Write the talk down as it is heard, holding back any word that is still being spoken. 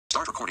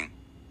Start recording.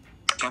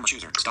 Camera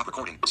chooser. Stop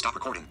recording. Stop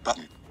recording.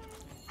 Button.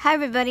 Hi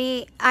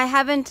everybody. I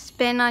haven't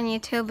been on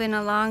YouTube in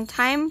a long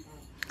time.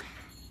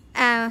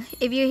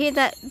 If you hear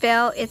that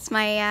bell, it's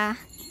my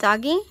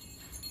doggy.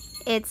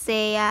 It's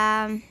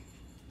a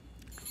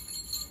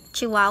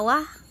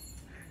Chihuahua.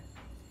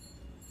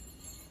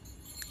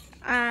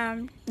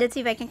 Let's see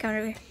if I can come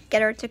over here.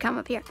 Get her to come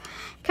up here.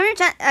 Come here,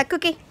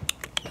 Cookie.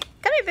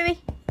 Come here, baby.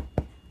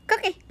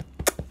 Cookie.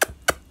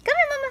 Come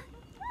here, Mama.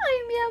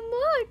 Ay, mi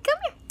amor. Come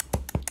here.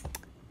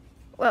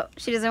 Well,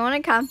 she doesn't want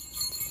to come.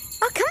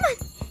 Oh, come on.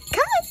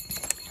 Come on.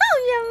 Oh,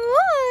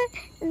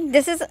 mi amor.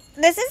 This is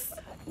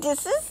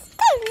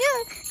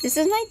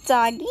my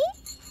doggy.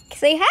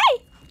 Say hi.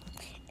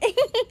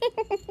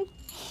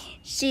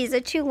 She's a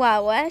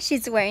Chihuahua.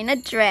 She's wearing a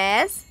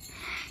dress.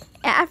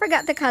 I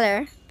forgot the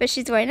color, but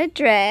she's wearing a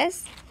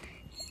dress.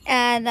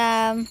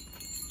 And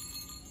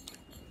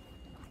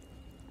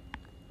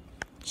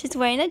she's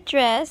wearing a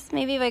dress.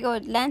 Maybe if I go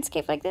with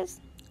landscape like this.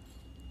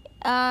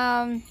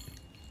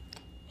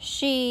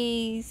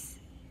 She's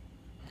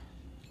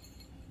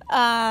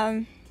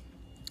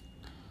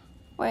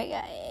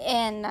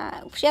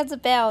she has a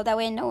bell, that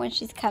way I know when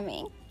she's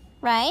coming,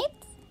 right?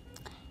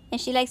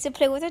 And she likes to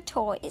play with her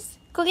toys.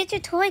 Go get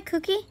your toy,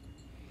 Cookie.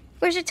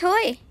 Where's your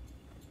toy?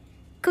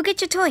 Go get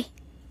your toy.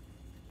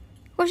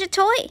 Where's your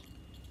toy?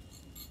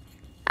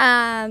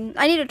 I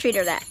need to treat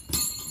her that.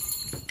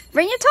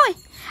 Bring your toy.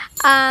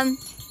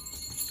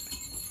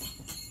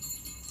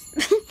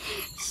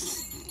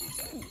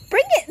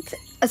 Bring it.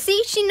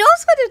 See, she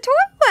knows what the toy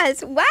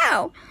was.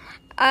 Wow.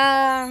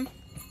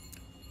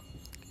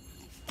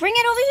 Bring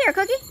it over here,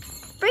 Cookie.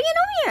 Bring it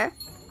over here.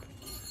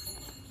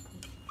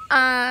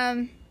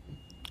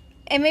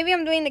 And maybe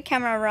I'm doing the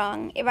camera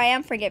wrong. If I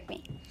am, forgive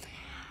me.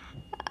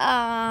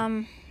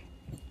 I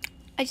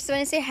just want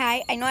to say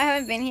hi. I know I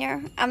haven't been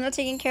here. I'm not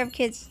taking care of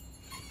kids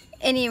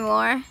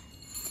anymore.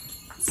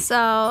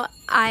 So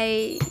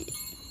I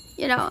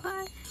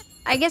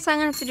guess I'm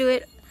going to have to do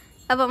it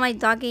about my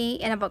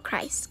doggy and about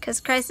Christ. Because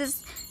Christ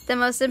is the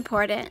most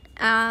important.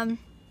 And,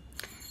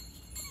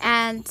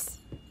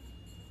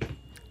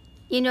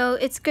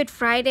 it's Good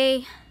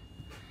Friday.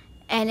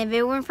 And if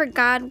it weren't for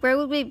God, where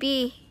would we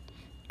be?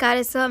 God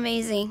is so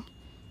amazing.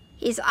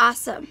 He's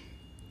awesome.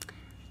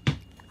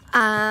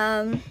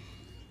 I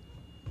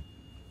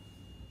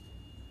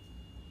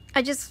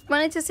just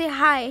wanted to say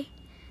hi.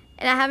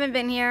 And I haven't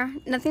been here.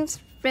 Nothing's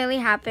really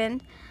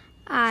happened.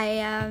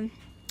 I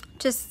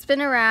just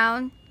been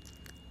around.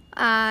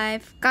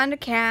 I've gone to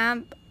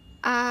camp.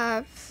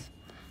 I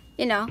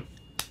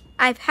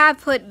have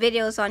put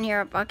videos on here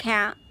about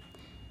camp.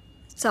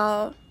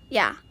 So,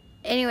 yeah.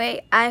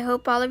 Anyway, I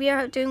hope all of you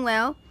are doing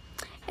well.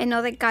 And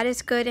know that God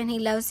is good and He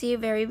loves you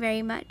very,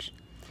 very much.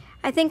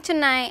 I think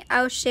tonight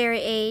I'll share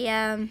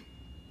a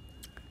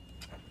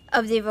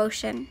of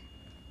devotion.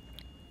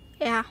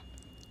 Yeah.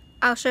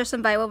 I'll share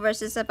some Bible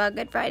verses about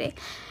Good Friday.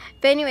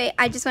 But anyway,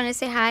 I just want to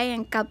say hi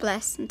and God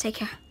bless and take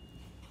care.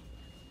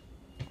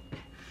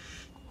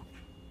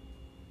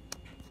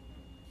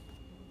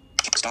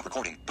 Stop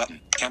recording. Button.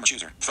 Camera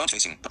chooser. Front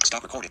facing.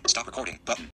 Stop recording. Stop recording. Button.